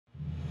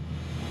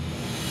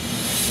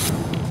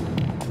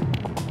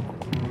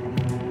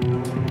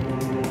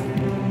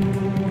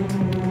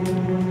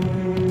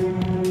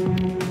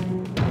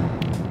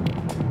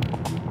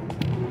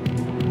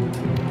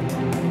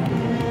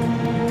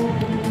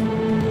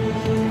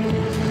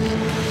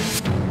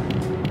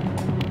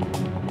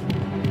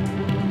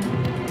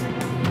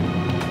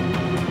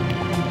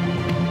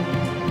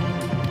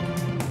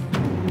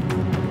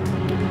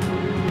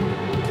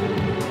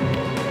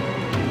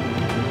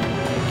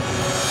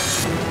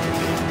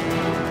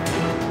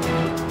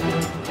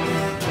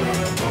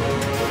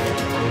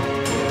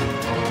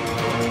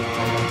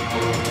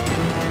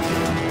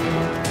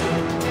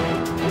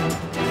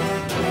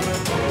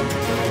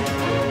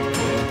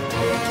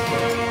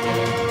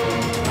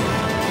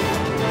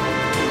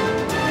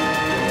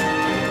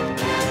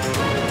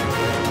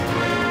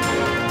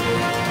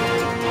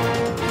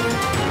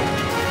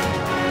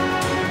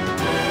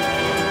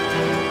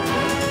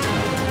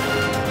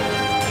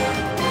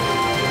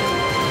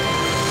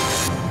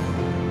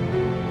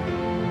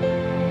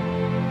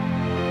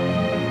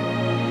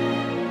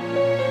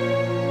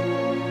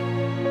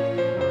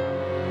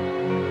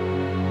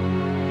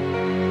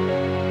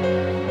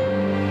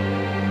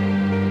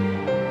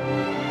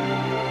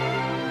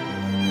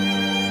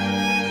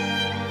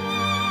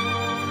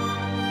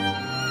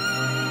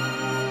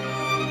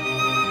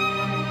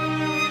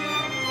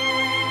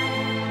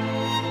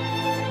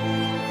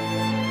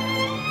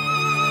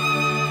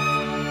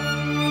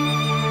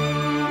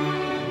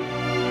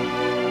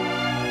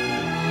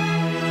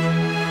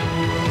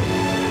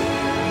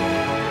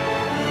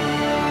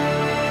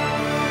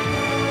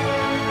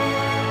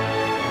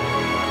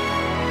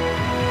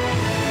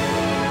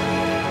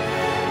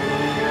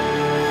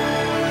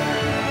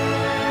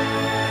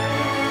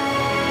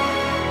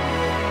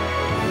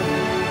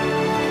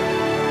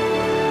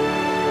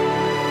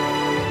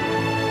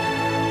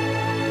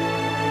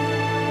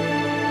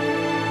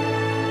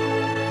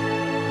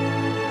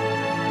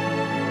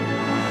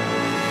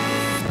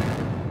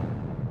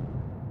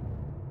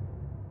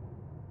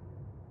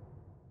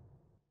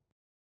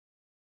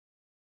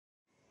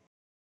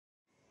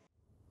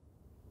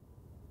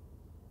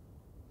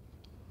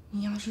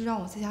你要是让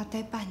我在家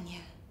待半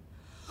年，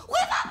会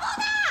发疯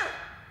的。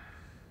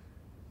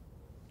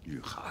雨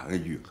涵啊，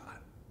雨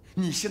涵，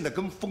你现在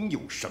跟风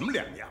有什么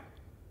两样？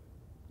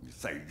你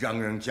再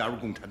嚷嚷加入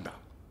共产党，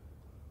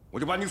我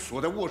就把你锁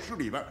在卧室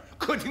里边，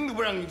客厅都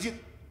不让你进。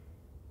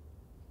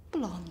不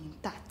劳您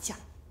大驾。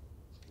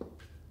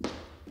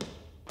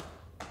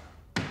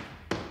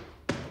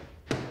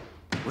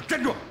我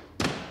站住！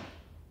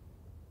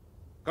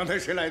刚才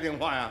谁来电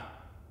话呀？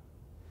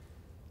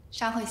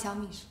商会肖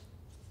秘书。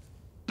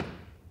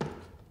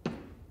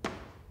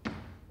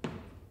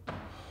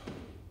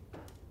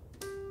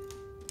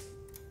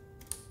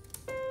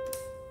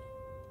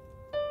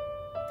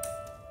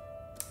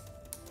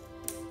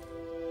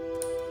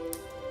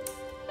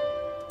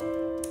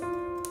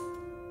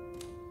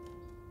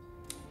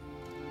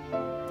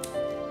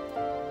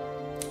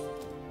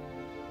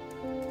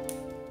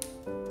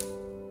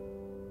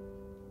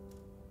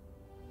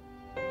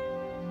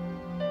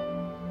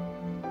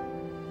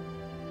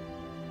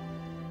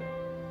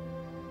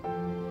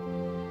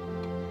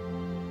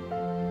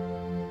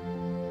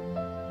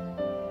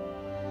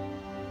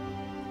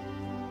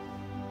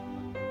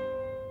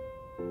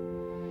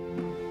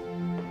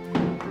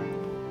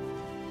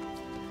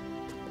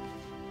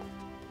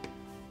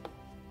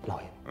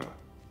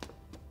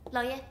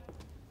老爷，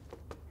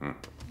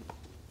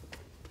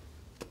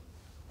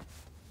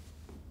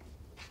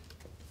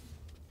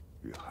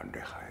雨涵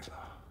这孩子，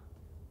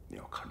你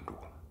要看住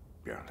了，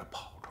别让他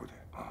跑出去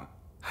啊！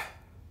哎，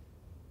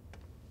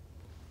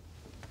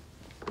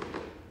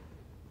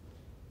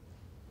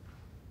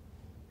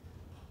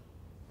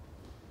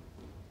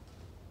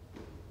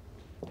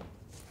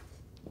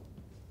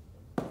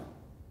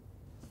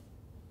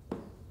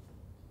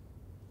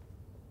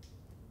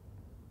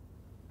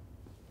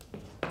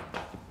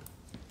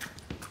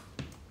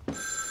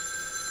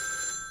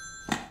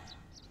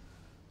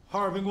哈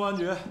尔滨公安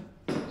局，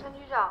陈局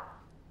长，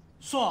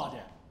宋小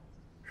姐，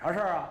啥事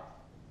儿啊？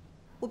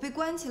我被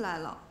关起来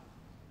了。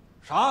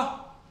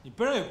啥？你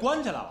被人给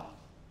关起来了？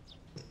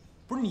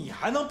不是你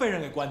还能被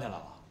人给关起来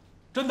了？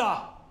真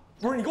的？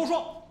不是你跟我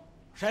说，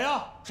谁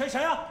呀？谁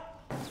呀？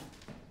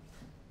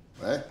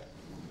喂，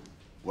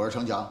我是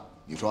程强，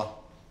你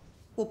说。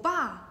我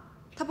爸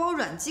他把我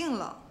软禁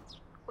了，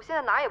我现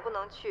在哪儿也不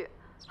能去，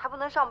还不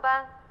能上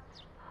班。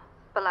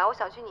本来我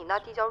想去你那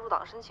递交入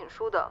党申请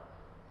书的。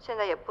现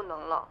在也不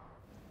能了，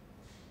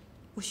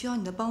我需要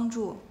你的帮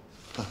助。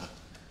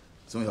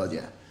宋小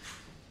姐，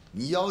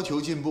你要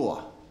求进步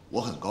啊，我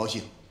很高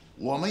兴，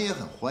我们也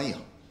很欢迎。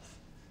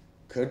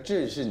可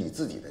这是你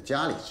自己的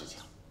家里事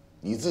情，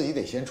你自己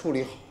得先处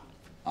理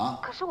好啊。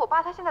可是我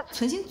爸他现在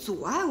存心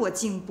阻碍我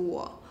进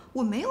步，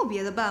我没有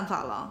别的办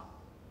法了。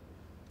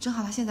正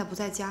好他现在不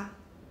在家，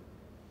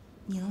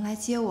你能来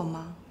接我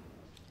吗？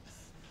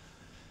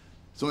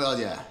宋小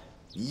姐，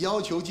你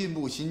要求进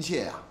步心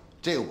切呀，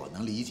这个我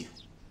能理解。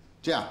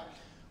这样，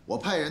我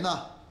派人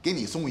呢给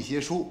你送一些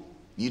书，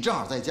你正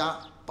好在家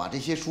把这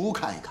些书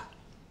看一看，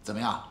怎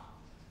么样？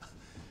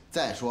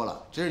再说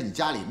了，这是你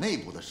家里内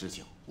部的事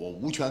情，我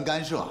无权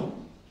干涉。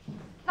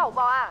那我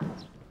报案，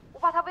我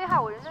怕他危害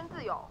我人身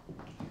自由。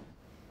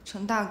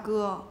程大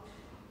哥，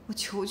我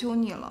求求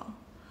你了，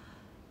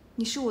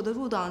你是我的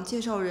入党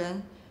介绍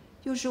人，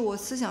又是我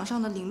思想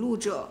上的领路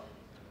者，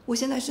我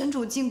现在身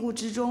处禁锢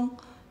之中，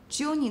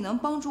只有你能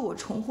帮助我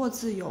重获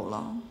自由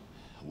了。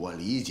我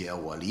理解，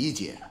我理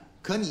解。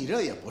可你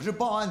这也不是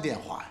报案电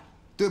话呀，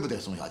对不对，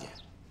宋小姐？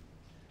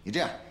你这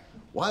样，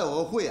我还有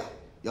个会啊，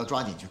要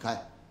抓紧去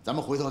开，咱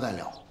们回头再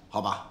聊，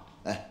好吧？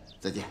哎，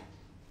再见。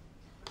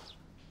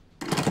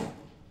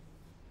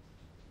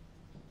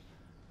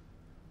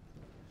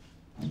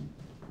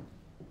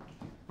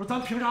不是，咱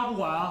凭啥不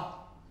管啊？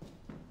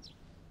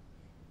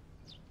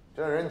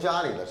这人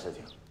家里的事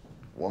情，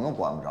我们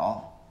管不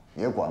着，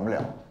也管不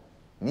了。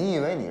你以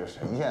为你是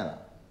神仙呢？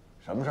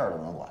什么事儿都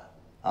能管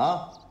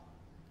啊？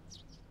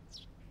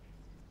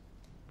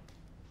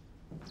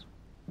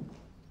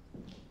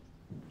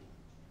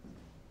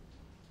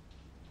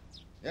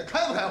你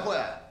开不开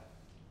会？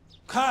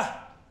开。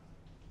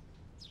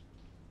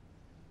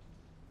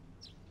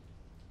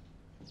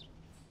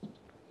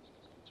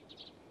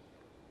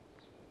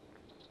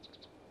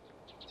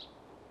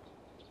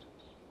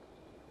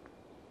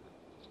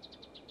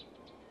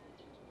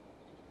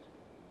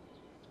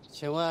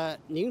请问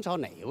您找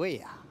哪一位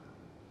呀？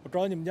我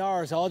找你们家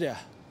二小姐，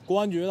公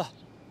安局的。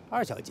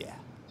二小姐，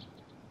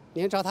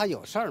您找她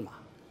有事儿吗？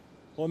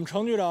我们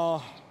程局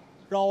长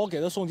让我给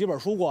她送几本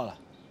书过来，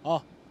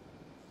啊。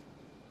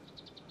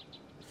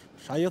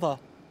啥意思？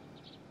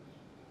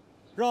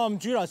让我们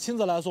局长亲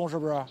自来送，是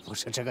不是？不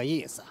是这个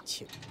意思，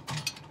请。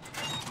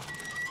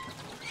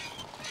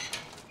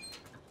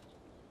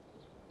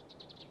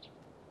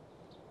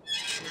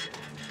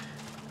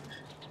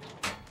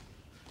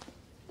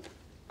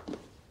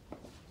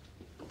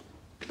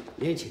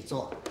您请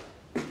坐。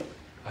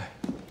哎，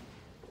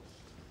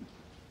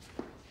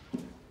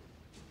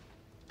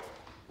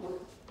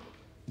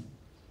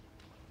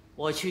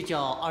我去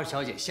叫二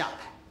小姐下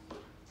来。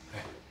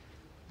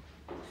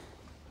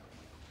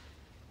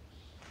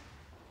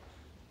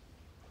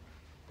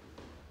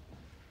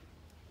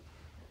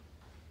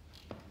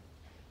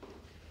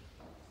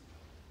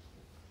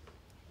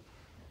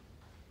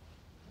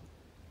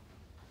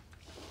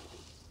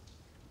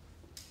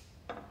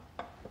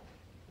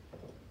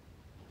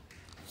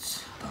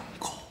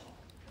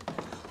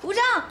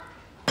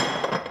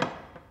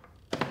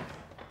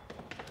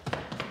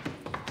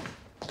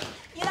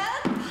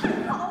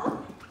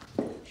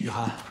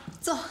涵，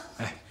坐。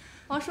哎，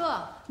王叔，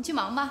你去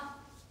忙吧。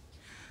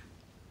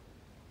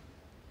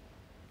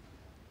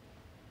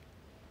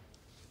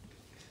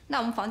那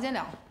我们房间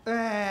聊。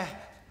哎，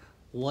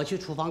我去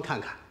厨房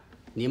看看，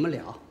你们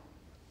聊。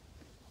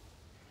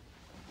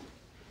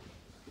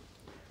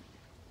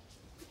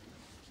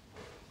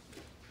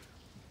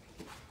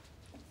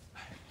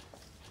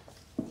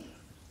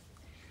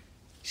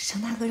是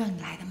程大哥让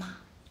你来的吗？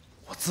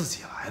我自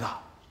己来的。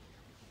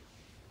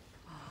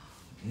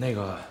那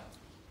个，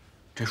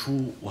这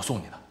书我送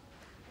你的。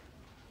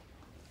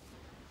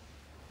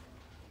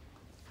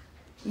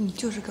你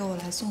就是给我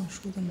来送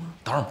书的吗？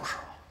当然不是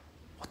了，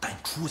我带你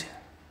出去。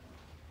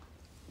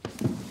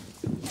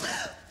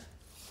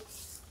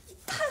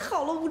太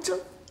好了，吴征，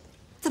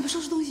咱们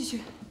收拾东西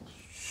去。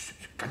嘘，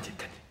赶紧，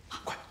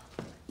快！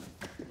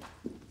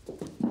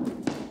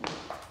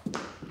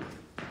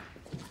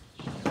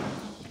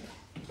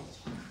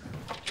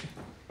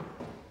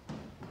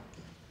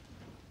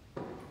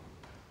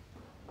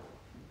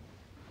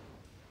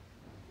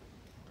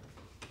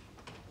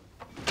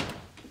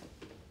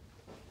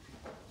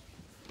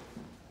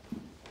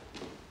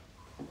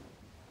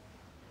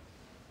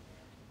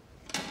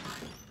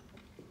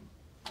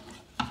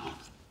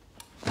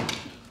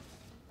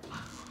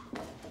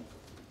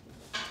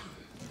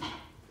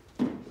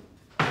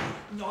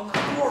你要拿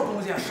多少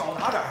东西？少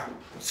拿点儿，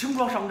轻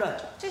装上阵。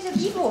这些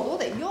衣服我都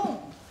得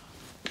用。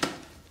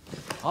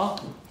啊？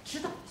知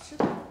道。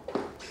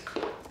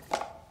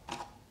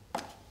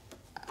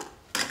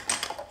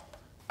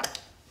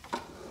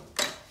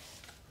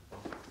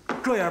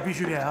这也是必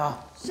需品啊！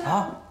是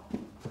啊，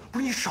不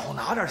是你少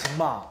拿点行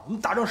吗？我们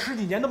打仗10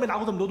几年都没拿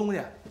过这么多东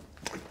西。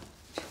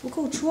不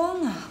够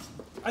装啊！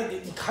哎，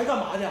你还干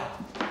嘛去？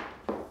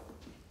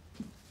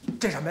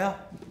这什么呀？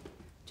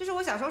这是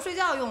我小时候睡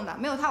觉用的，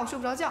没有它我睡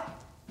不着觉。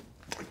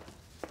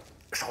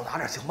少拿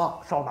点行吗？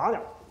少拿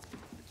点。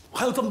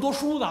还有这么多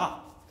书呢。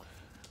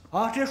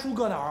啊，这些书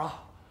搁哪儿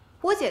啊？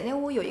我姐那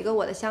屋有一个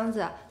我的箱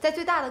子，在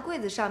最大的柜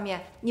子上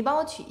面，你帮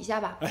我取一下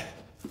吧。哎。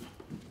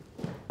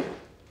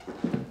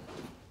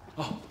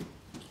哦。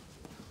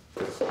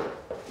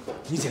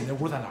你姐那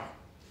屋在哪儿？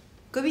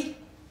隔壁。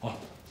哦。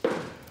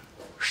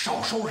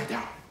少收拾点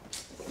儿。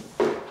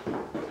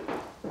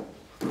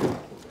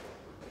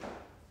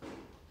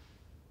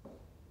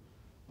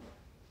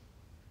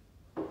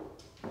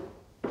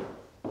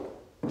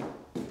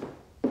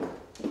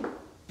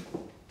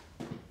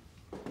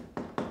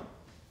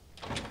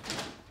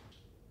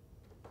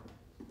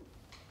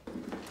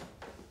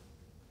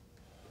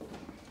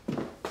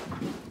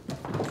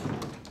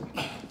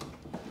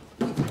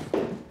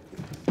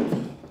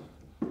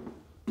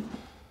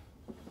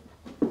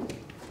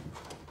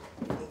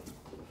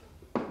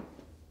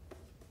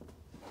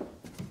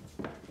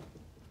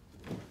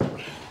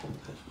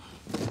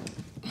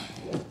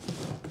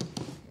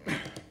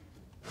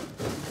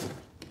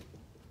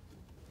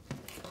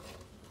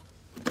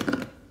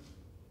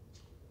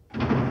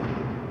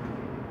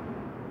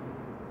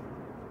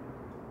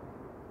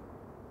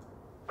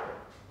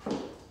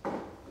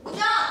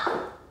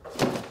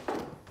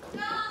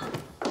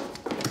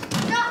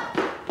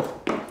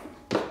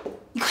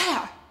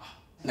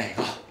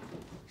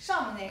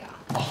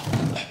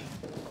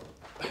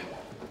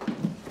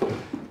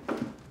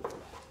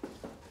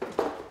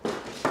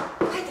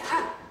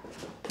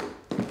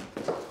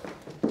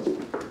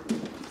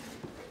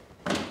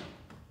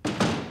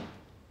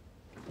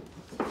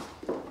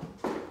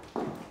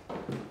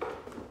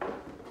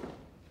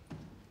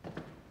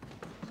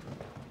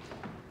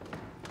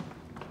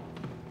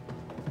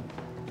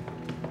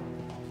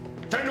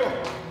站住！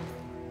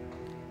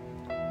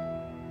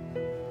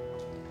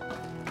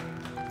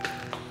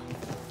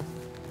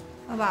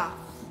爸爸，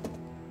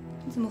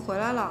你怎么回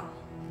来了？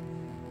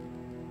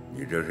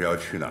你这是要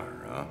去哪儿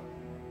啊？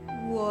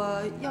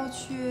我要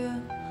去，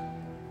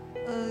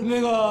那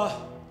个，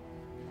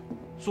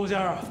苏先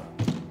生，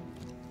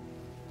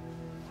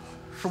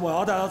是我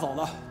要带他走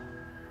的。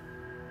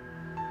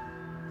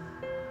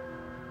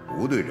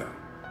吴队长，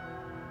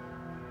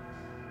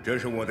这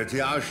是我的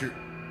家事。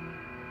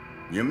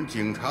你们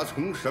警察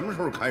从什么时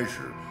候开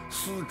始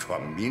私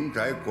闯民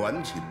宅，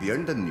管起别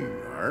人的女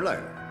儿来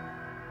了？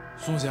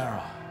苏先生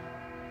啊，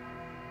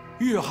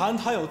玉涵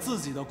她有自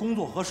己的工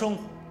作和生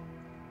活，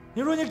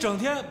您说你整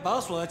天把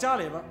她锁在家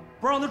里边，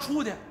不让她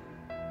出去，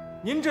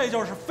您这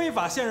就是非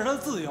法限制她的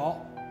自由，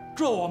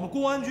这我们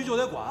公安局就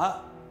得管。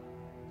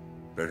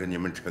这是你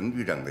们程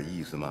局长的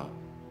意思吗？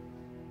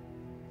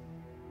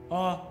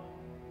啊。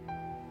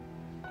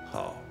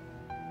好，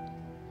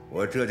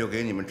我这就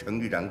给你们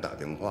程局长打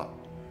电话。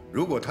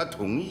如果他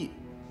同意，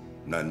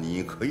那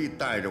你可以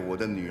带着我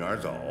的女儿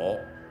走。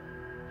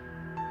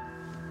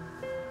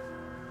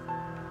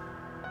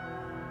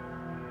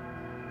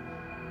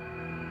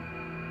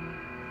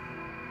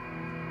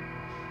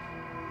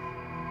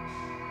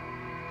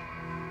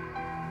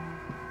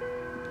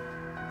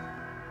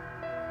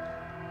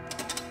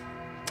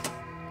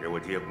给我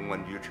接公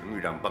安局程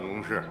局长办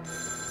公室。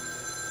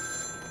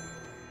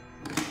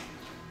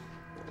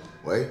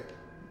喂，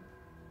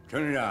程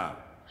局长。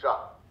是啊。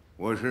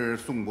我是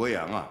宋博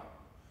洋啊，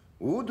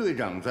吴队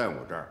长在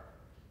我这儿，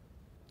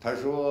他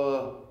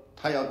说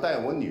他要带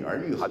我女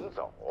儿玉涵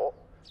走，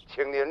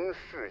请您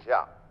示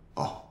下。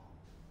哦，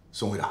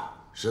宋会长，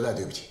实在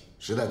对不起，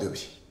实在对不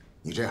起。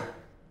你这样，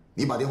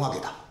你把电话给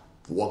他，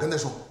我跟他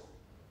说。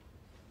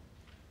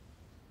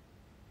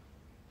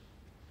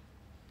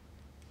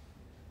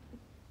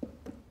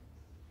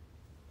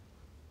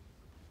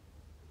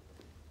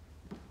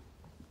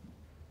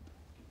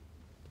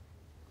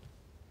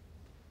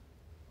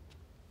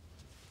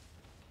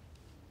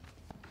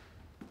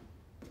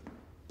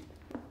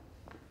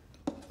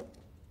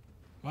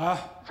喂，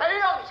谁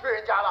让你去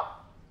人家的？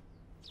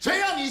谁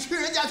让你去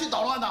人家去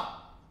捣乱的？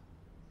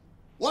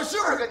我是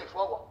不是跟你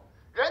说过，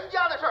人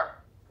家的事儿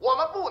我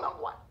们不能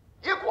管，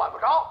也管不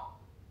着。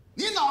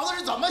你脑子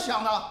是怎么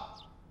想的？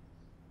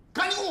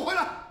赶紧给我回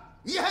来！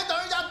你还等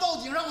人家报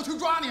警让我去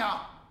抓你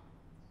啊？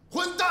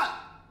混蛋！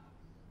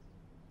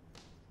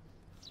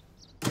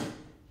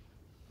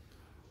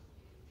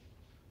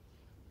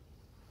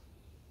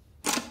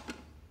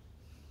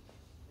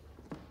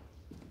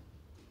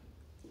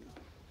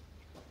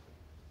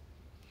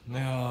那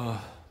个，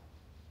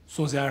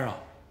宋先生，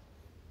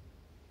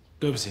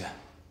对不起。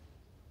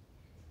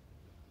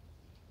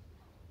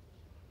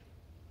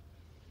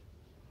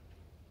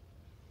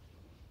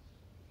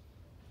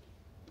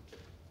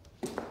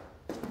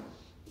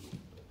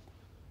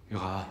雨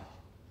涵，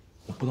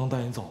我不能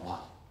带你走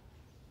了。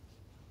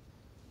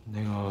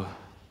那个，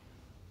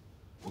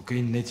我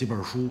给你那几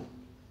本书，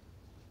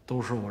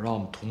都是我让我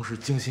们同事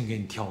精心给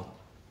你挑的，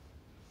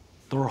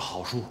都是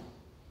好书，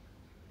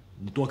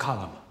你多看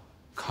看吧。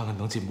看看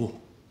能进步。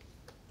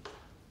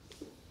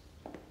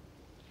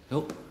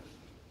哟，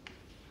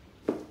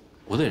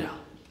吴队长，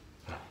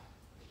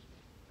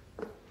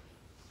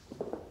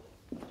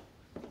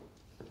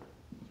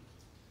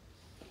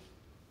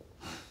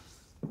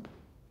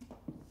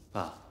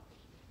爸，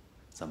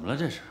怎么了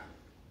这是？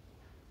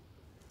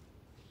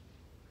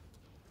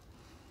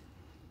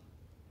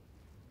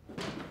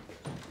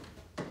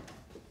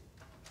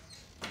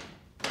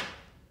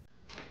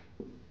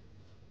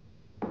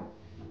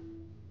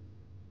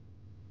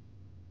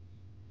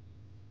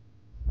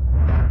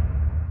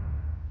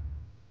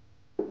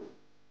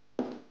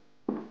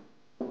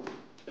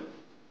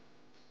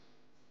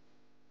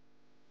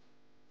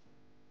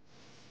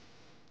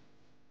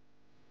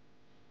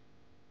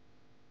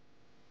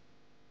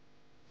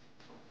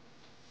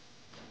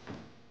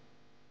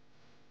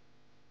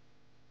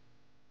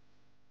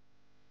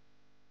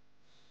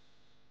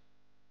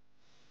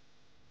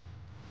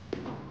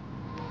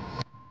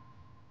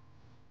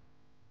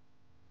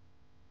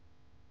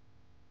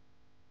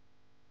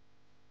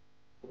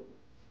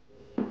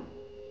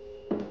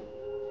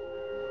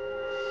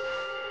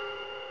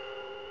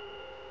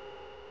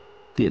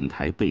电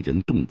台被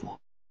人动过，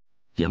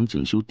杨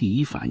景修第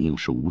一反应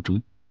是吴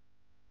征。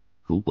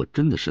如果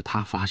真的是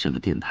他发现了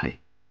电台，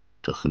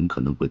这很可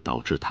能会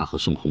导致他和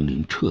宋红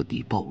林彻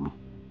底暴露。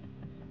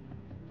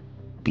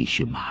必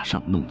须马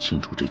上弄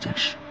清楚这件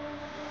事。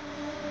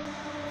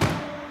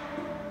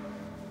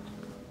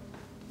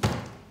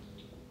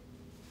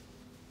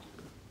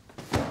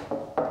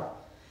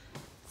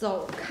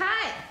走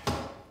开！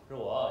是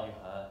我，雨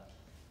涵。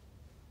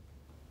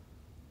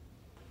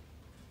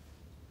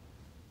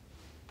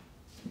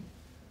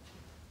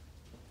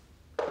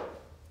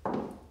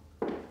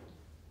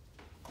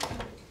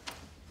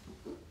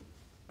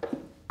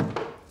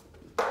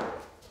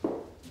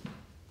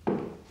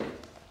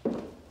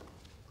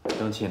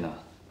生气呢？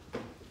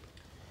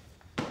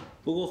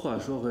不过话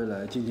说回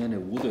来，今天这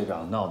吴队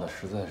长闹得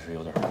实在是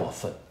有点过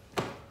分。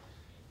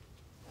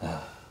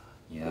啊，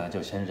你呀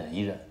就先忍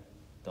一忍，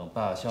等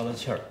爸消了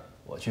气儿，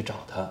我去找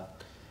他，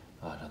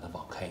啊，让他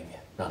网开一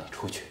面，让你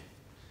出去。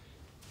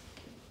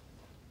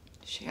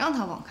谁让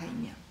他网开一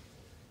面了？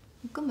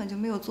我根本就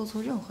没有做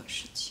错任何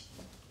事情。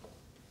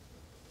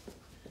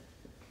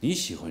你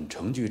喜欢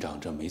程局长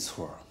这没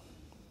错，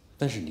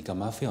但是你干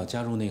嘛非要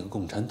加入那个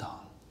共产党？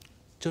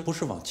这不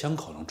是往枪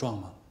口上撞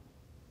吗？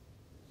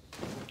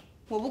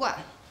我不管，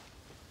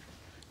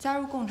加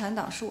入共产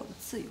党是我的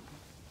自由。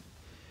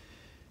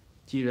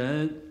既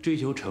然追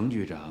求程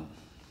局长，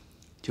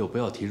就不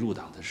要提入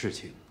党的事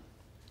情，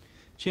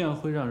这样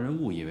会让人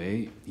误以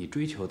为你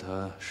追求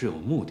他是有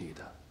目的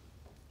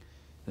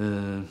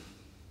的。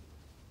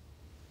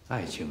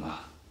爱情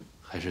啊，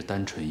还是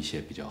单纯一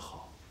些比较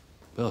好，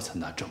不要掺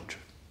杂政治，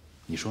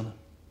你说呢？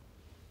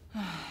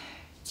唉，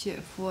姐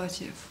夫啊，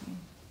姐夫，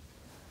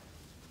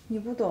你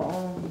不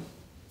懂，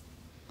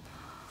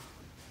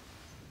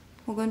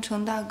我跟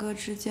程大哥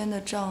之间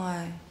的障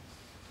碍，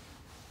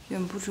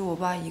远不止我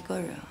爸一个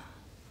人啊。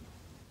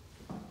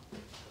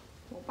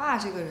我爸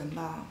这个人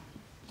吧，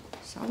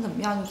想怎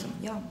么样就怎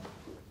么样吧。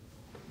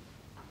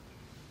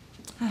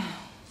唉，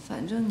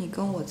反正你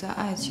跟我在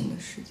爱情的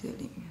世界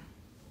里面，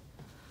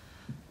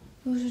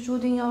都是注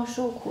定要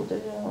受苦的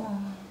人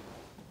啊。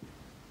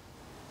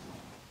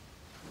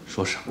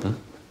说什么？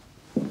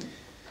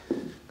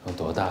刚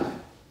多大呀，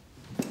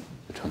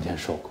就成天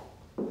受苦。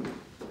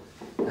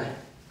哎，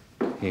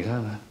你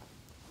看看，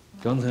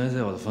刚才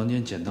在我的房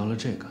间捡到了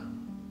这个。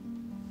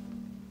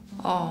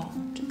哦，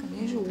这肯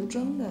定是吴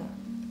征的。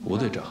吴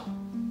队长。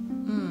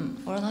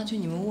我让他去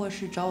你们卧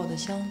室找我的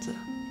箱子，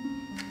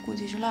估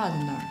计是落在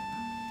那儿了。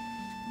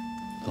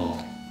哦。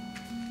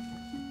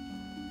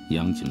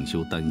杨景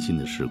修担心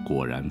的事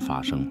果然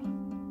发生了。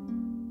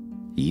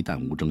一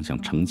旦吴征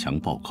向程强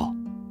报告，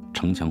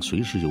程强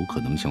随时有可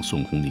能向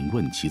宋红玲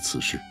问起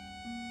此事，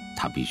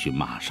他必须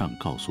马上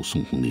告诉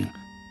宋红玲，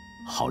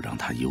好让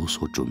他有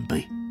所准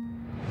备。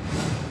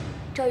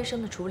赵医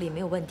生的处理没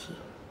有问题，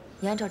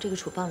你按照这个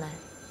处方来，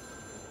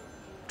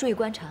注意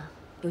观察，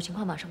有情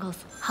况马上告诉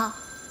我。好。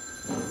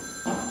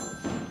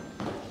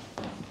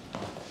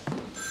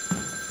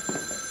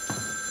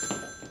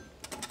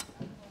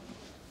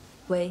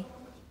喂，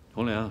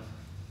红玲，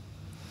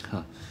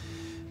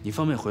你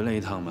方便回来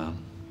一趟吗？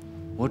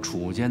我储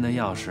物间的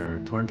钥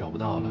匙突然找不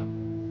到了，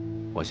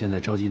我现在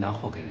着急拿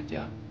货给人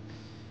家，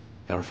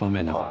要是方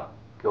便的话，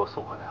给我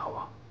送回来好不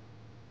好？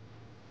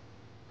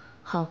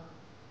好，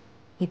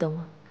你等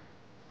我。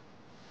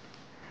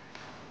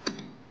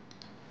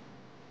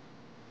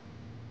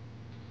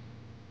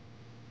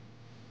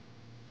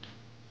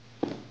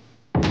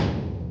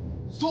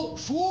宋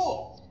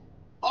叔，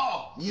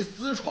哦，你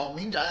私闯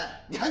民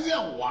宅，你还怨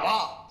我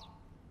了？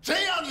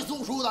谁让你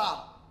送书的？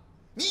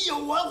你有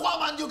文化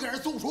吗？你就给人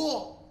送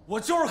书？我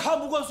就是看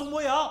不惯宋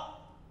博洋，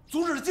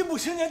阻止进步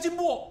青年进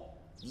步。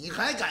你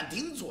还敢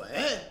顶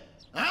嘴？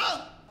啊！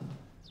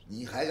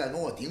你还敢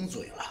跟我顶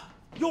嘴了？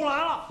又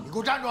来了！你给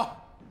我站住！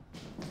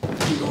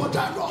你给我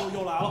站住！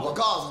又来了！我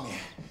告诉你，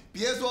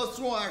别说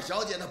宋二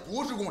小姐她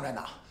不是共产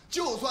党，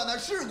就算她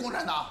是共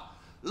产党，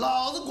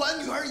老子管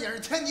女儿也是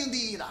天经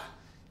地义的。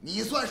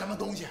你算什么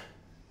东西？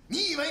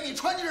你以为你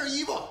穿这身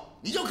衣服，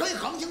你就可以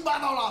横行霸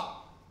道了？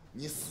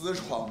你私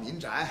闯民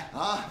宅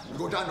啊！你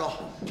给我站住！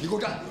你给我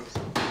站！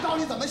你到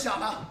底怎么想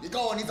的？你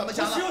告诉我你怎么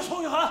想的？我喜欢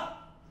宋雨涵。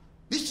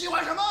你喜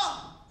欢什么？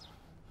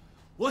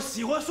我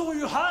喜欢宋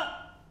雨涵。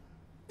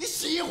你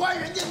喜欢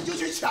人家你就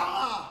去抢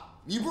啊！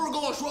你不是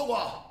跟我说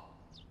过，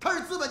他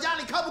是资本家，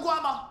你看不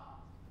惯吗？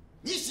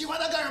你喜欢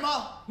他干什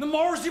么？那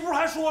毛主席不是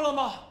还说了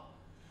吗？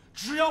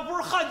只要不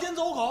是汉奸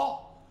走狗，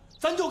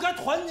咱就该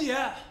团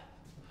结。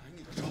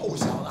你个臭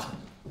小子！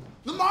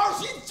那毛主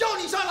席叫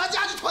你上他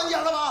家去团结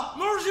了吗？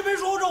毛主席没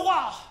说过这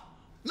话。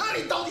那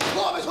你到底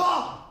错没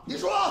错？你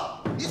说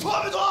你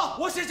错没错？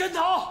我写检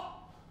讨。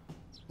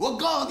我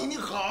告诉你，你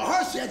好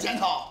好写检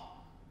讨。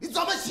你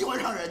怎么喜欢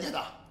上人家的？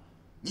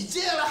你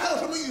接下来还有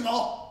什么预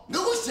谋？你给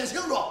我写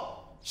清楚，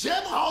写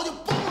不好我就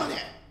崩了你。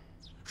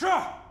是。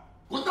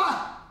滚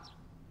蛋！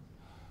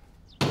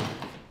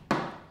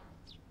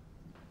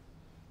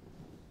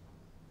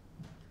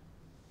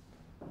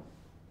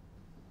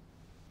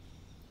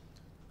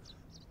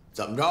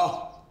怎么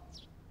着？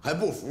还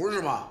不服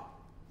是吗？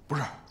不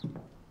是，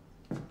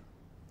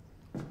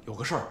有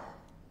个事儿。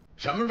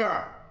什么事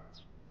儿？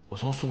我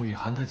从宋雨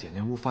涵她姐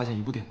那屋发现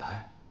一部电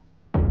台。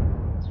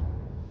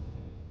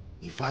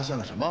你发现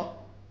了什么？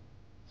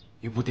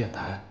一部电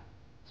台。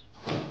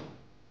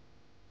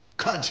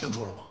看清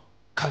楚了吗？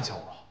看清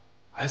楚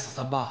了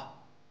 ，S38。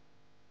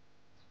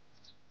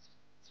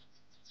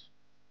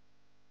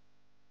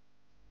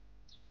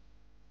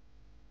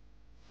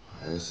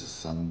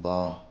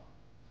S38。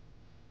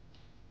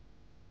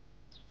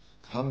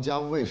他们家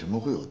为什么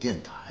会有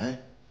电台？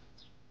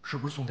是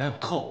不是宋家有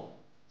特务？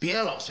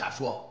别老瞎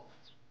说。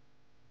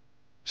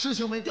事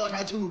情没调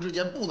查清楚之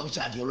前，不能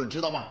下结论，知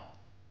道吗？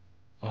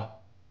啊。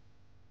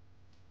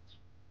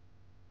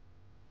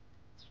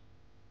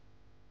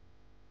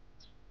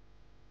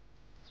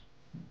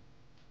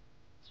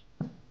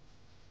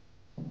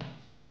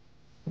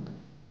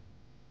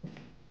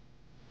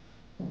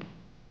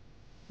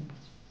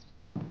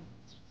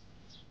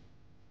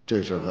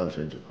这事儿还有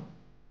谁知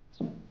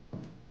道？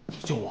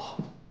就我。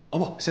哦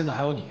不，现在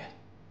还有你。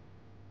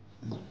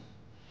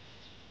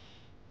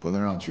不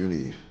能让局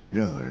里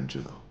任何人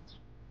知道。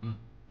嗯。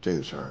这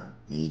个事儿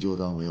你就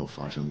当没有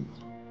发生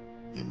过，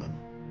明白吗？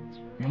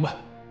明白。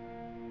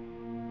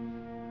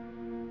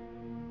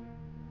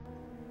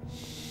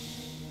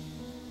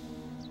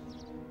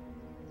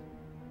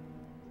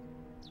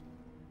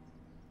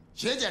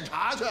写检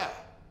查去。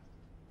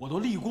我都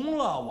立功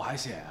了，我还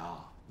写呀？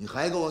你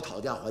还跟我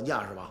讨价还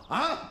价是吧？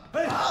啊！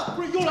哎，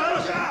不是又来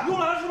了，又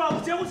来了是吧？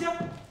我写，我写。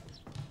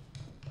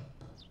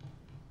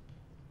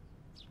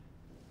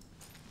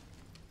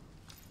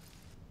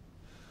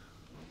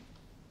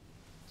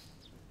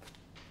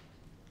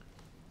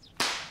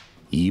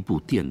一部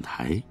电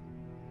台，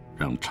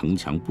让程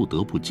强不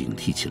得不警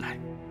惕起来。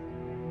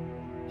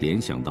联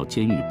想到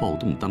监狱暴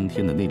动当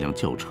天的那辆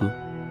轿车，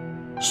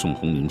宋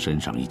红玲身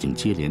上已经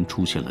接连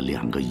出现了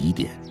2个疑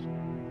点。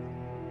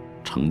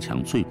程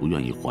强最不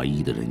愿意怀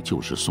疑的人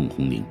就是宋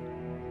红玲，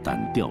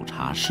但调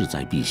查势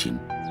在必行。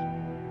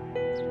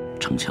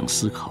程强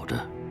思考着，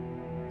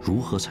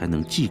如何才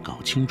能既搞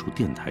清楚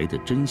电台的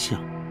真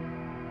相，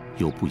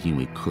又不因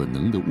为可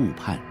能的误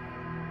判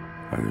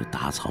而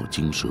打草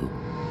惊蛇。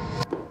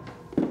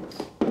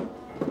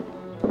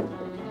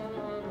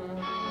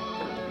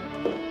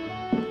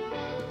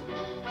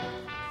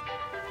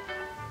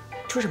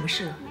出什么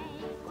事了？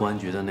公安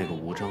局的那个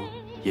吴征，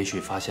也许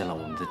发现了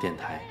我们的电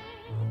台。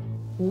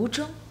吴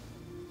征？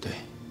对。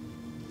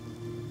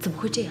怎么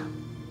会这样？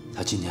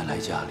他今天来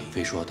家里，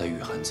非说要带玉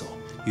涵走，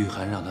玉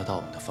涵让他到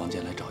我们的房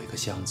间来找一个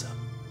箱子。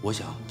我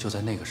想就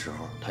在那个时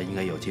候，他应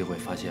该有机会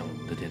发现我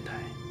们的电台。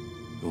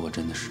如果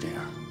真的是这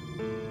样，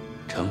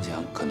程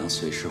强可能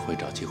随时会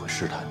找机会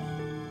试探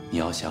你，你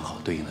要想好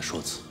对应的说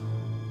辞。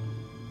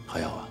还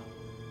有啊，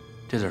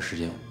这段时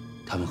间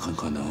他们很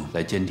可能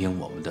来监听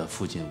我们的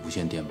附近无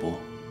线电波，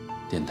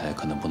电台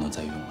可能不能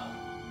再用了。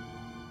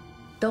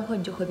等会儿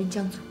你就回滨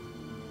江组，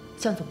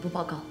向总部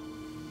报告，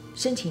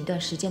申请一段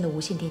时间的无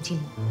线电静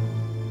默。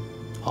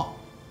好。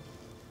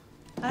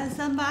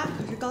N38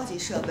可是高级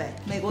设备，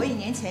美国1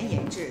年前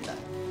研制的，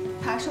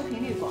它收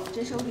频率广，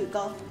征收率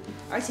高，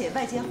而且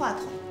外接话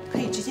筒可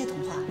以直接通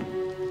话。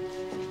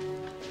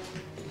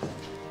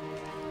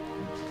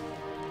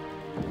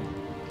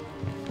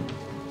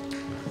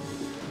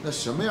那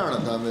什么样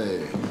的单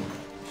位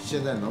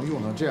现在能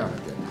用上这样的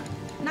电台？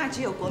那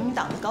只有国民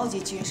党的高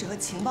级军事和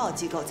情报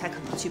机构才可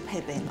能去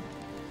配备呢。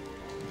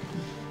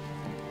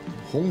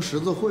红十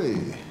字会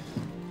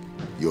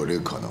有这个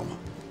可能吗？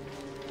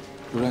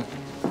主任，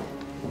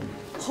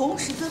红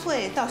十字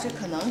会倒是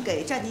可能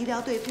给战地医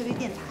疗队配备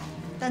电台，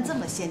但这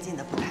么先进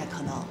的不太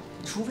可能，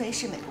除非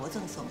是美国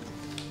赠送的。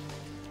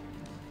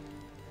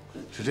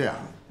是这样，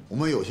我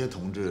们有些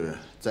同志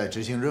在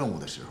执行任务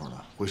的时候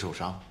呢会受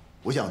伤，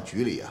我想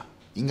局里啊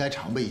应该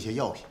常备一些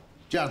药品，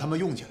这样他们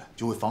用起来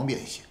就会方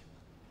便一些。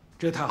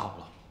这太好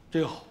了，这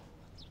个好。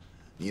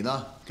你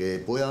呢，给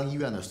博阳医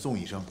院的宋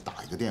医生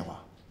打一个电话，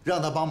让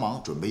他帮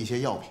忙准备一些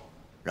药品，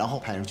然后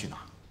派人去拿。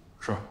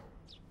是。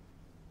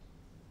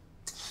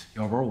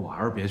要不然我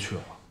还是别去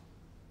了。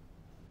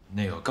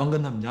那个刚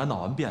跟他们家闹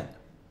完别扭，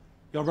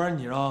要不然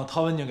你让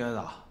汤文静给他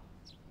打。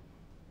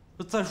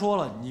再说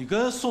了，你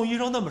跟宋医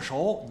生那么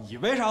熟，你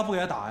为啥不给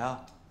他打呀？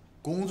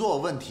工作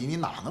问题，你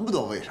哪那么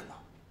多为什么？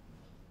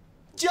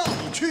叫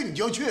你去你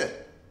就去，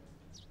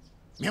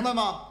明白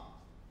吗？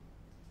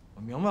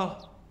我明白了，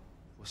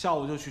我下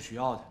午就去取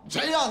药去。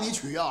谁让你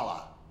取药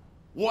了？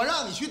我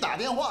让你去打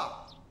电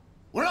话，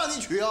我让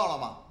你取药了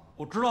吗？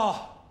我知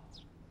道。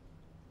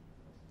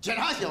检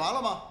查写完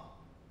了吗？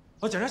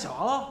我检查写完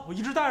了，我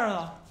一直带着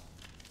呢。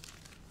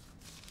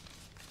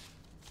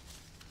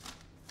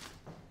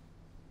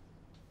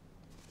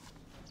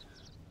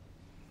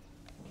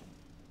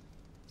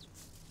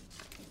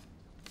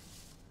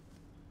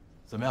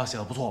怎么样，写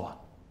的不错吧？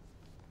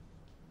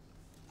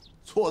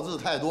错字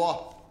太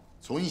多，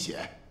重新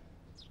写。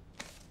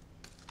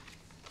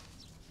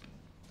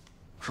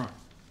是。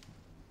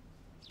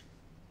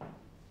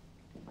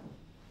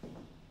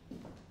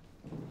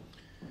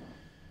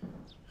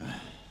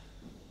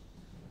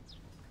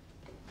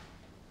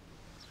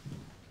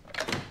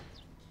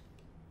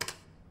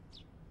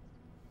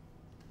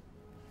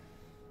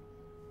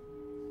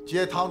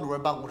接汤主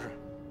任办公室。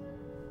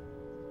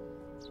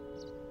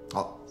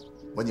好，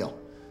文景，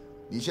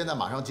你现在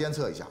马上监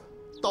测一下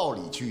道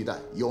里区域带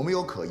有没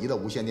有可疑的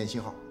无线电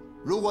信号，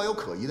如果有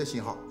可疑的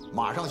信号，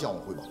马上向我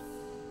汇报。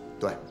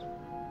对，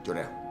就这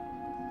样。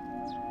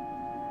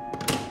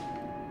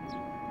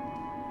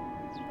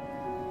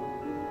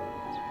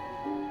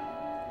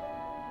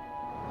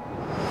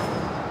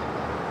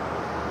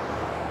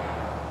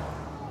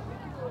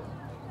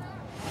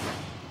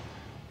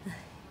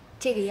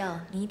这个药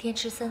您一天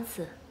吃3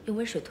次，用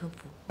温水吞服。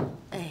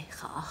哎，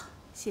好，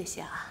谢谢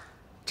啊。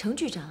程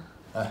局长。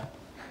哎，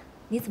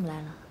你怎么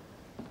来了？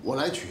我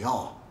来取药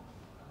啊。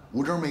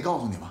吴征没告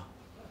诉你吗？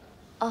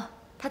哦，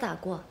他打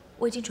过，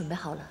我已经准备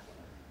好了，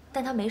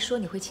但他没说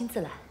你会亲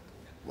自来。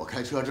我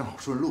开车正好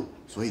顺路，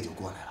所以就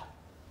过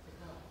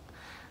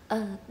来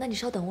了。那你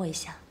稍等我一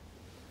下。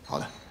好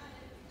的。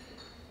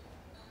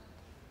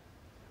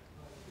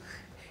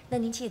那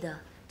您记得，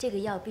这个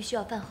药必须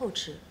要饭后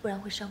吃，不然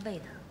会伤胃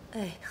的。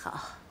哎，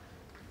好，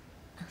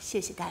谢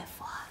谢大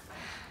夫啊。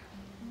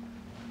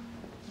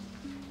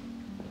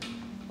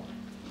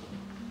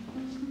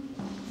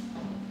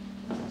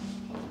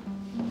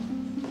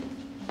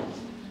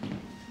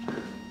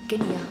给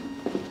你药。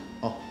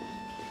哦，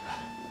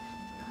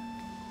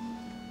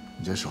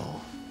你这手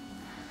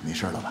没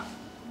事了吧？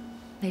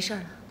没事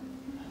了。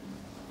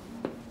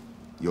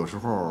有时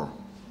候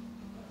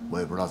我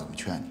也不知道怎么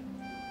劝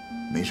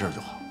你，没事就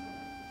好。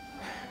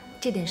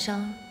这点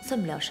伤算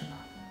不了什么。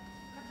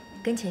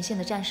跟前线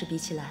的战士比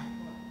起来，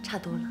差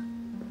多了。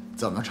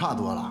怎么差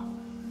多了？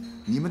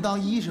你们当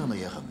医生的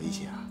也很危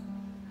险啊！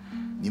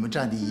你们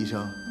战地医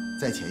生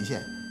在前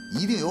线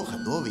一定有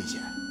很多危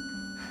险。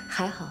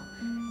还好，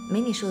没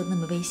你说的那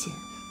么危险。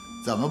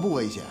怎么不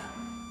危险？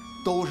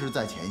都是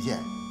在前线，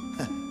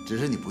哼，只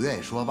是你不愿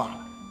意说罢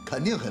了。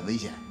肯定很危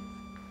险。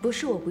不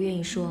是我不愿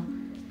意说，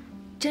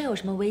真有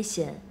什么危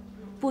险，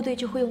部队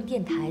就会用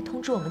电台通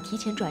知我们提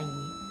前转移，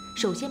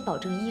首先保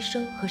证医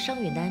生和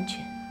伤员的安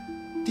全。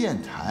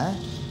电台？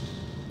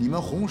你们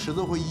红十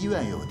字会医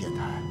院也有电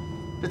台？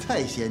这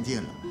太先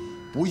进了，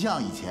不像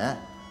以前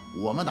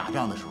我们打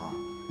仗的时候，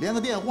连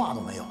个电话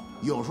都没有，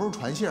有时候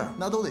传信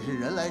那都得是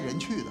人来人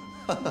去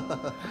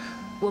的。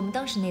我们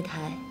当时那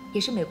台也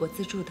是美国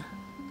资助的。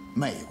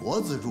美国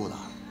资助的？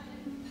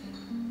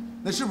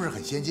那是不是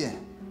很先进？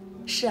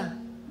是啊，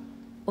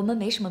我们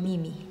没什么秘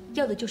密，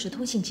要的就是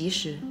通信及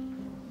时。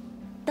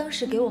当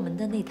时给我们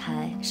的那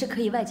台是可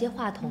以外接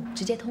话筒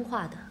直接通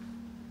话的，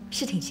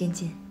是挺先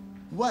进。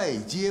外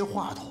接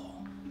话筒，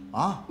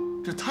啊，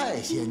这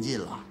太先进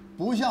了，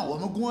不像我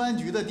们公安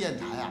局的电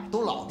台啊，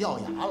都老掉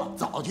牙了，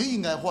早就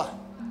应该换。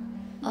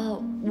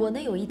我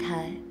那有一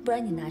台，不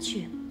然你拿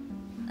去。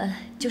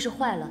就是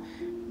坏了，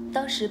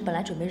当时本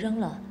来准备扔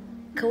了，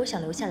可我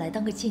想留下来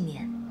当个纪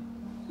念。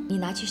你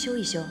拿去修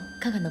一修，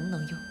看看能不能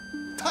用。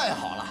太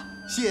好了，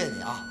谢谢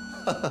你啊。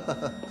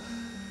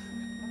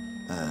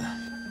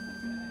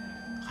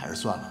还是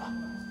算了吧。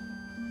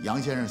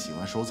杨先生喜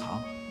欢收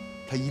藏，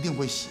他一定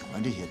会喜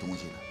欢这些东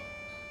西的。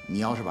你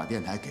要是把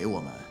电台给我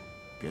们，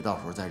别到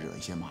时候再惹一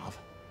些麻烦。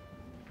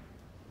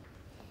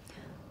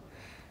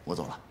我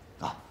走了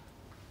啊。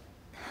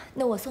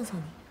那我送送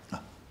你。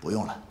不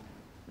用了。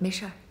没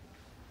事儿，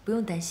不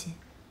用担心。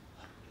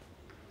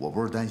我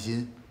不是担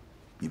心，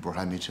你不是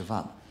还没吃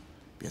饭吗？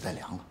别再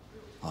凉了，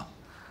啊。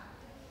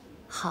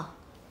好，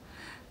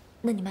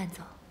那你慢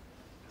走。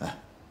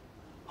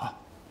好。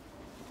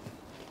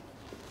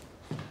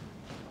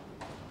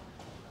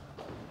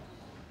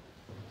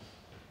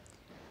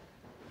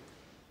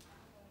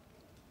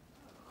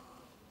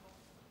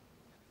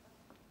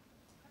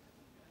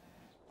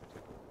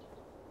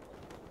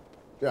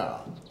这样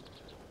啊，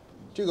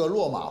这个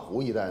落马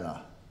湖一带呢，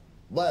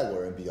外国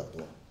人比较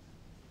多。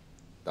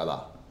达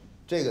达，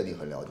这个你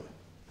很了解，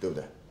对不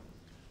对？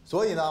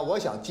所以呢，我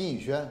想金宇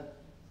轩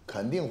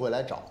肯定会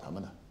来找他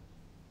们的。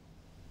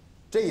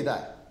这一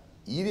带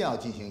一定要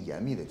进行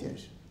严密的监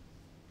视，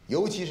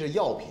尤其是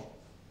药品、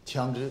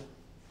枪支，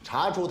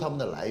查出他们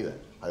的来源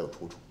还有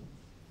出处。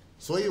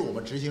所以我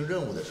们执行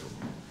任务的时候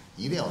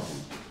一定要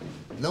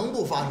注意，能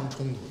不发生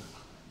冲突的，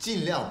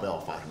尽量不要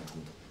发生冲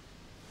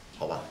突，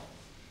好吧？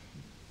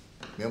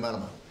明白了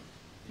吗？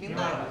明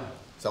白了。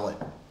三位。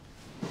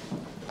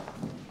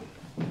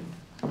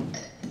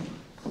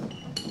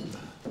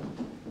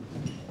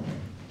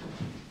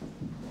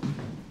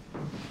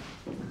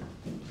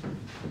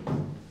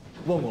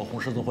问过红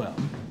十字会了，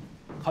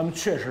他们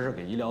确实是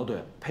给医疗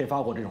队配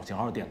发过这种型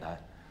号的电台，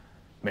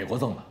美国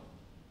赠的。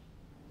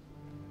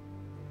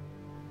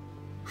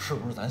是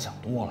不是咱想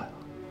多了呀？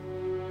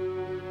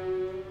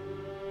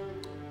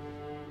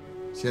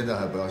现在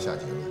还不要下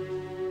结论，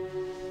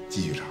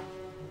继续查。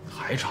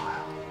还查呀？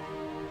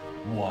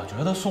我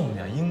觉得宋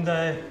家应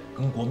该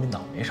跟国民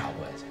党没啥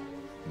关系。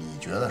你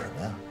觉得什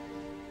么呀？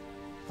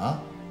啊？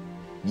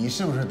你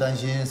是不是担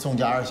心宋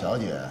家二小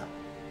姐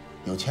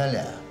有牵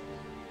连？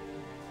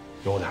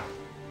有点。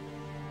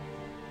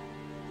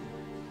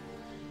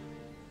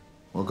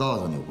我告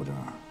诉你，吴正，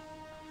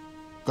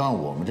干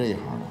我们这一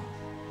行的，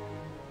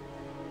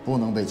不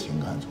能被情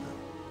感左右。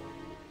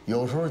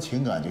有时候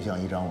情感就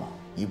像一张网，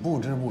你不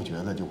知不觉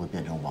的就会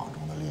变成网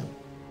中的猎物。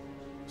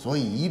所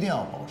以一定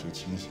要保持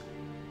清醒。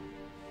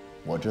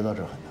我知道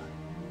这很难，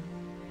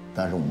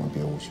但是我们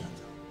别无选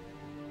择，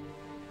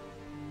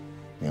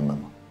明白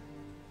吗？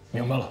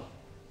明白了。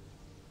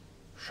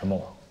什么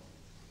网？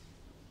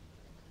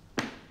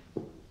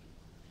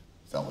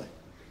散会。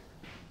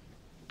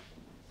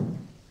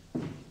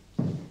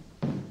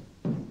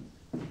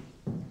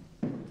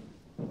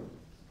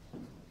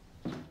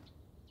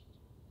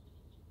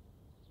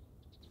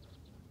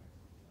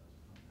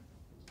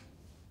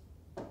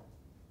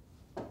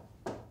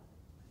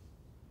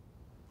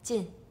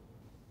进。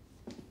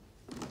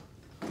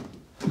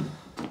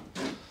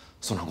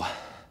宋长官，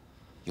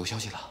有消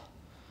息了，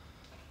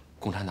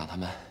共产党他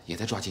们也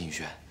在抓金宇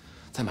轩，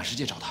在满世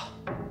界找他。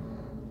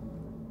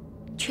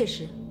确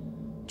实。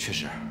确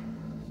实，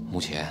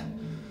目前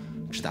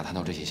只打探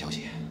到这些消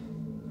息。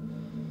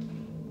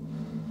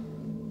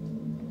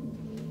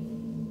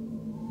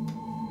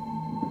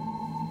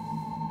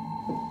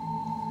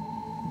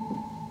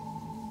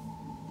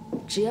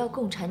只要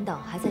共产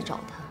党还在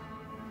找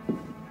他，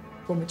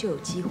我们就有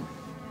机会。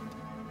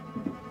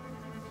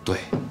对，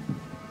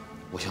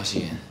我相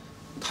信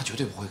他绝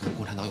对不会跟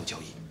共产党有交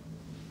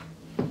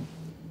易。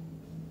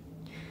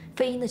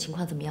飞鹰的情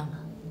况怎么样了？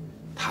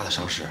他的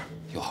伤势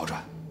有好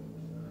转。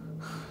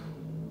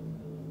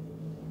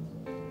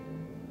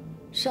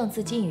上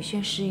次金宇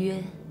轩失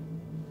约，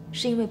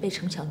是因为被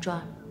程强抓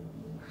了，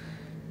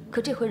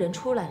可这回人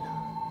出来了，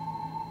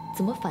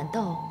怎么反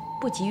倒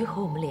不急于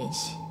和我们联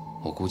系？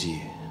我估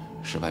计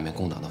是外面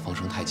共党的风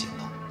声太紧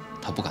了，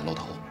他不敢露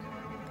头。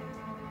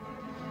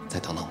再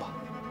等等吧，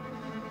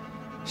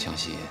相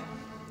信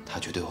他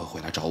绝对会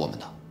回来找我们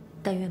的。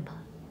但愿吧。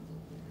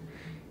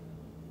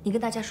你跟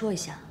大家说一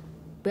下，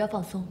不要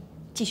放松，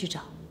继续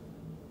找。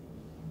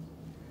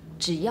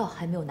只要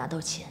还没有拿到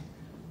钱，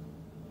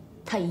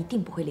他一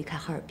定不会离开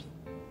哈尔滨。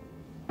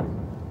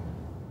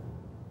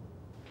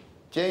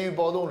监狱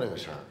暴动这个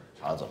事儿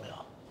查得怎么样？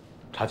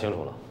查清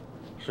楚了，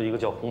是一个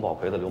叫洪宝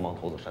奎的流氓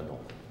头子煽动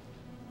的。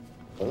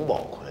洪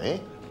宝奎？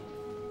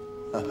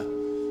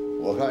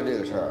我看这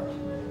个事儿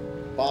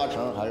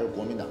，80%还是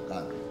国民党干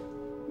的。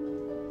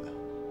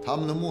他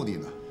们的目的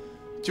呢，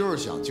就是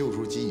想救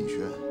出金宇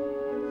轩，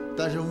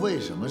但是为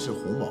什么是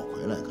洪宝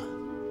奎来干？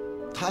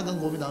他跟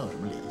国民党有什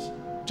么联系？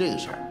这个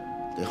事儿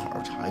得好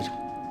好查一查。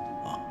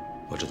啊，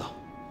我知道，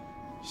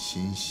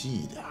心细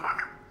一点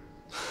儿。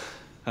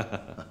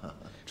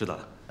知道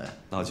了。哎，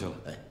那我去了。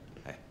哎。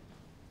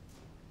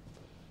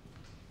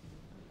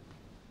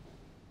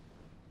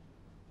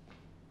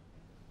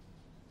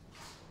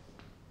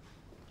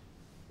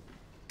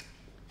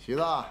 徐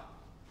子，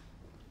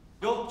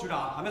哟，局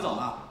长还没走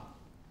呢，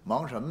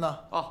忙什么呢？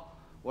哦，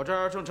我这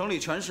儿正整理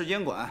全市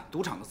烟管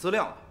赌场的资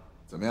料。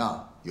怎么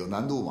样？有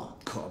难度吗？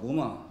可不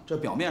嘛，这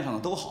表面上的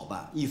都好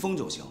办，一封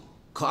就行，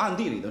可暗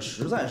地里的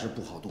实在是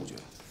不好杜绝。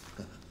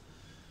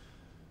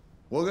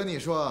我跟你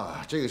说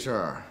啊，这个事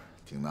儿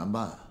挺难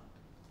办。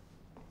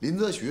林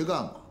则徐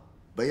干过，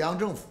北洋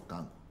政府干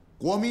过，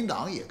国民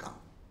党也干过，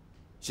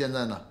现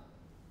在呢，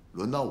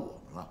轮到我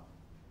们了。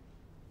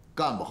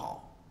干不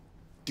好，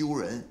丢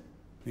人。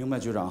 明白，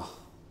局长，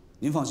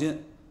您放心，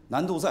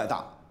难度再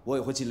大，我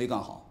也会尽力干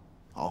好。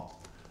好，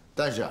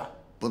但是啊，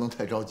不能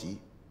太着急，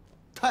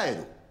态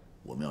度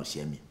我们要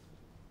鲜明。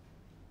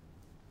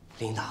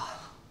领导，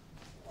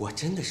我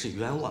真的是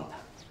冤枉的，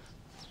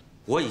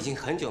我已经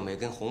很久没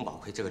跟洪宝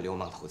奎这个流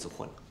氓头子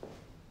混了。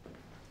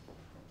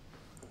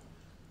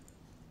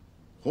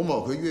洪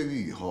宝奎越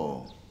狱以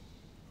后，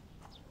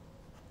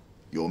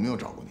有没有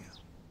找过你啊？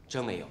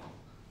真没有。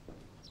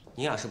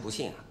你要是不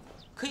信啊，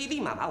可以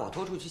立马把我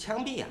拖出去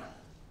枪毙啊！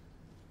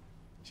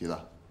 徐子，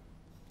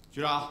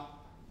局长，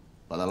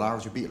把他拉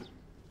出去毙了。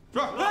是。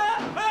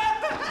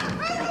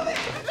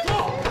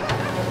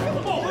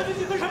洪宝奎最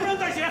近跟什么人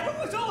在一起？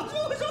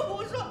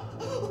我说，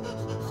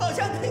好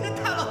像跟一个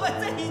大老板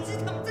在一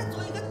起，他们在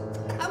做一个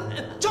大买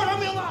卖。叫什么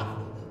名字？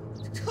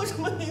叫什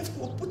么名字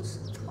我不知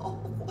道，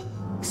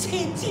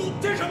姓金。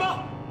金什么？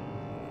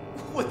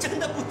我真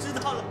的不知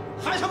道了。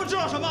还他妈知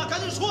道什么？赶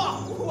紧说！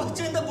我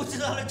真的不知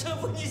道了，陈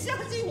副，你相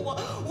信我，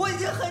我已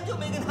经很久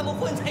没跟他们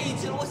混在一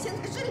起了，我现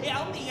在是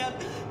良民啊。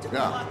这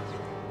样，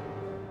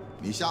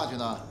你下去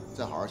呢，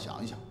再好好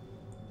想一想，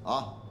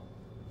啊，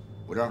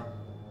我这儿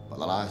把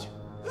他拉下去。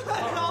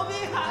饶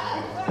命啊！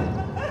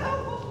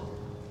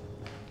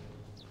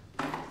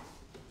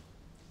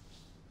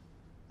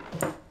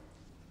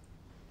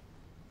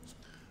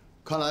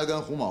看来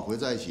跟洪宝奎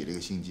在一起这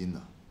个姓金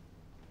的，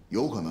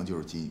有可能就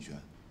是金宇轩。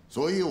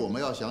 所以我们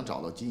要想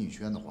找到金宇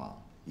轩的话，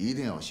一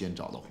定要先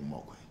找到洪宝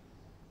奎。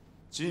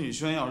金宇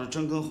轩要是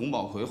真跟洪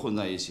宝奎混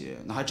在一起，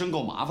那还真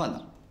够麻烦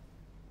的。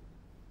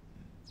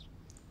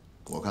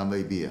我看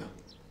未必啊，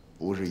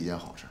不是一件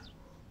好事。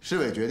市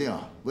委决定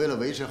啊，为了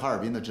维持哈尔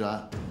滨的治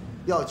安，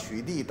要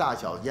取缔大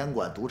小烟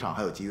馆、赌场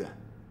还有妓院。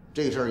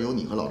这个事儿由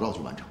你和老赵去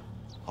完成，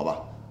好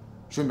吧？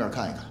顺便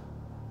看一看，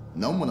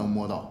能不能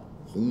摸到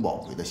洪宝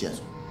奎的线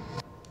索。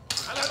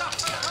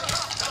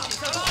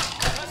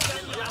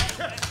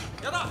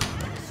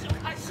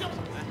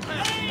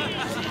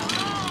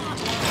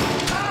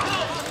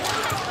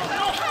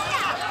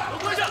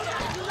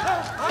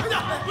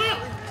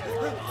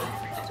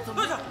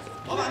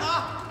 老板呢？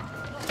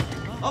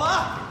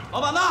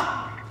老板呢？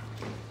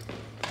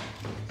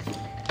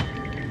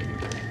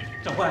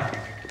长官，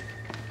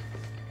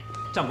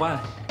长官，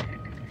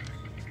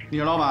你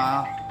是老板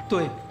啊？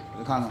对，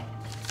我看看，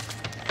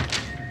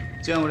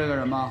见过这个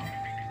人吗？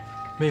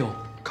没有，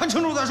看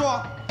清楚再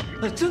说。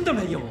真的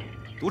没有。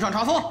赌场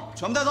查封，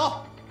全部带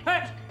走。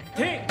哎，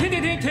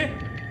停！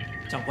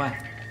长官，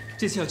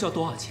这次要交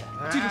多少钱？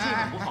这个事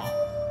很不好。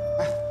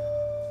哎，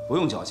不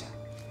用交钱。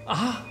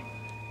啊？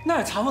 那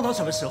也查封到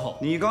什么时候？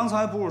你刚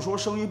才不是说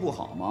生意不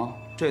好吗？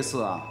这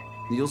次啊，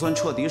你就算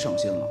彻底省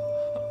心了，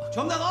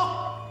全部带走！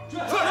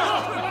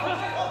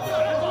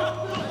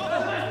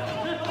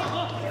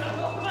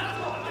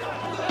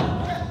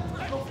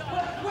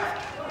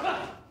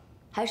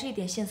还是一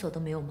点线索都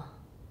没有吗？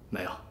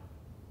没有，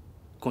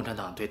共产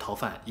党对逃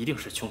犯一定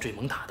是穷追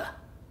猛打的，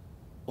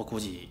我估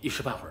计一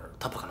时半会儿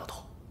他不敢露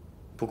头。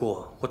不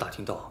过我打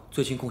听到，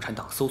最近共产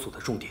党搜索的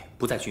重点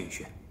不在金宇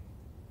轩，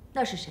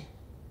那是谁？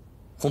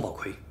 洪宝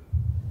奎，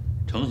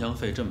程祥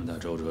费这么大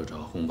周折找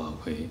洪宝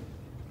奎，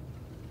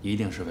一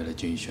定是为了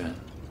金宇轩。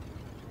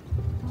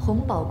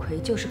洪宝奎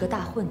就是个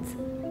大混子，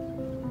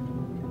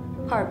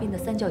哈尔滨的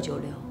三教九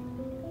流，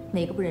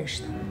哪个不认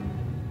识他？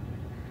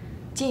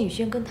金宇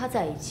轩跟他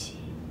在一起，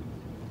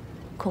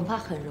恐怕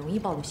很容易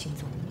暴露行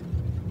踪。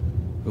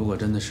如果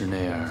真的是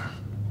那样，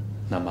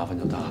那麻烦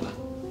就大了。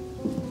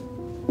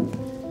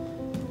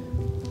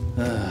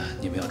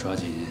你们要抓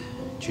紧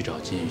去找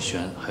金宇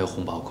轩，还有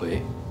洪宝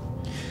奎。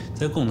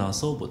 在共党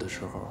搜捕的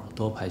时候，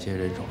多派些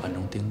人手暗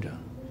中盯着。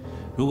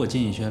如果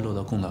金宇轩落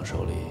到共党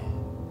手里，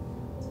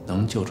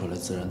能救出来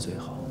自然最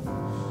好；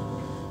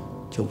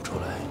救不出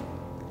来，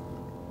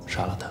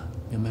杀了他，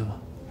明白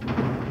吗？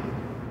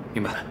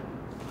明白了。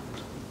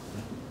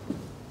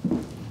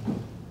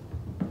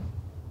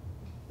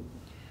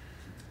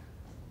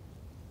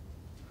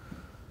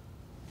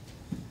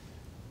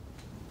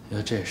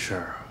要这事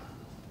儿。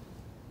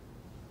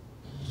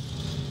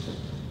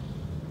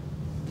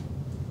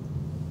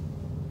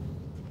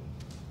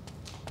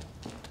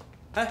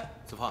 哎，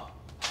子胖，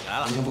来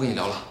了。完全不跟你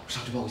聊了，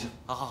上去抱个歉。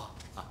好好好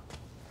啊。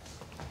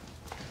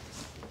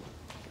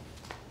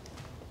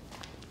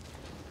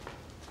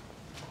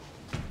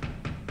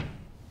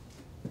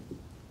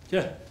进。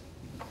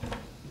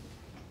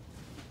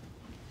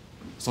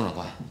宋长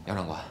官、杨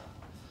长官，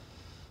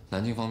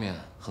南京方面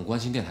很关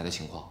心电台的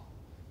情况，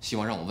希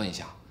望让我问一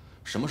下，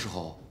什么时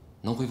候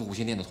能恢复无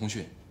线电的通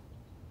讯？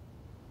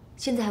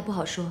现在还不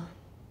好说。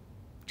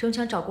程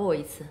强找过我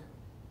一次，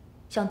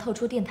想透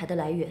出电台的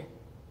来源。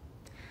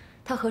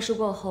他核实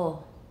过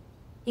后，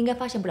应该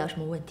发现不了什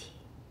么问题。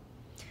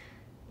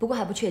不过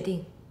还不确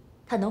定，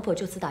他能否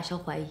就此打消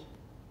怀疑。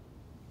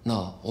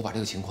那我把这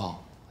个情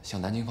况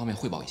向南京方面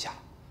汇报一下，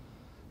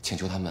请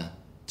求他们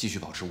继续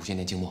保持无线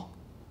电静默。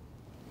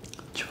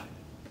去吧。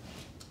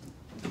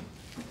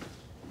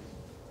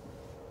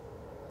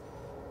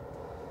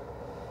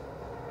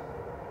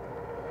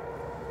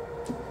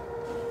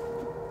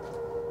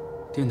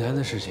电台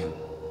的事情，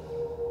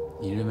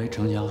你认为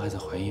程强还在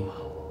怀疑吗？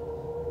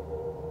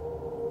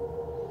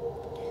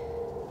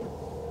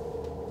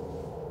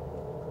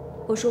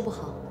我说不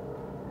好。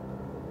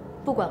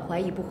不管怀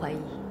疑不怀疑，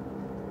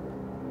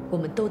我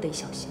们都得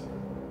小心。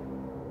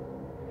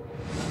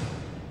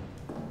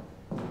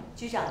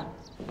局长。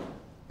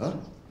嗯？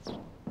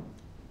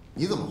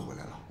你怎么回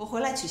来了？我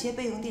回来取些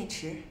备用电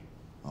池。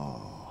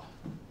哦。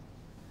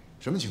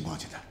什么情况？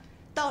现在？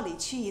道里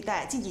区一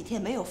带近几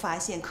天没有发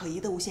现可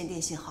疑的无线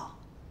电信号。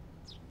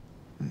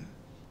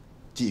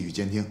继续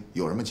监听，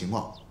有什么情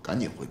况赶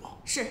紧汇报。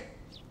是。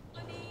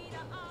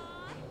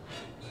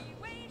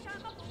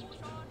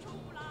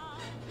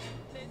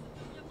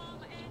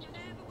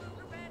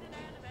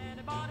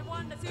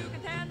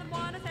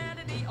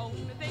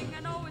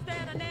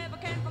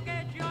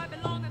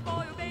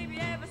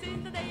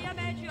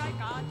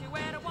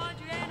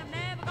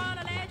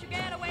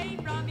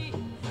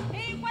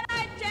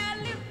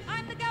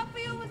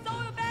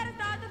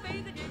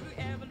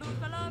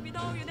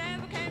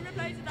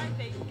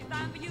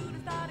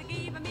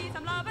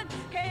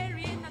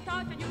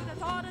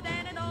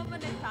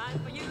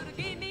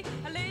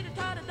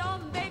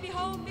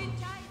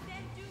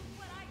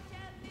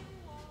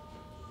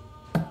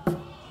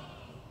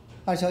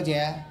二小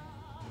姐，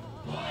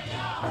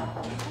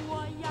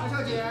二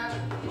小姐，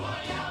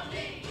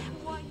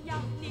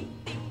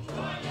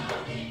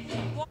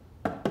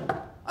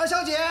二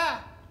小姐，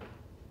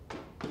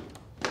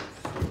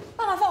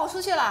爸爸放我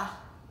出去了。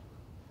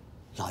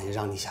老爷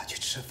让你下去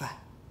吃饭。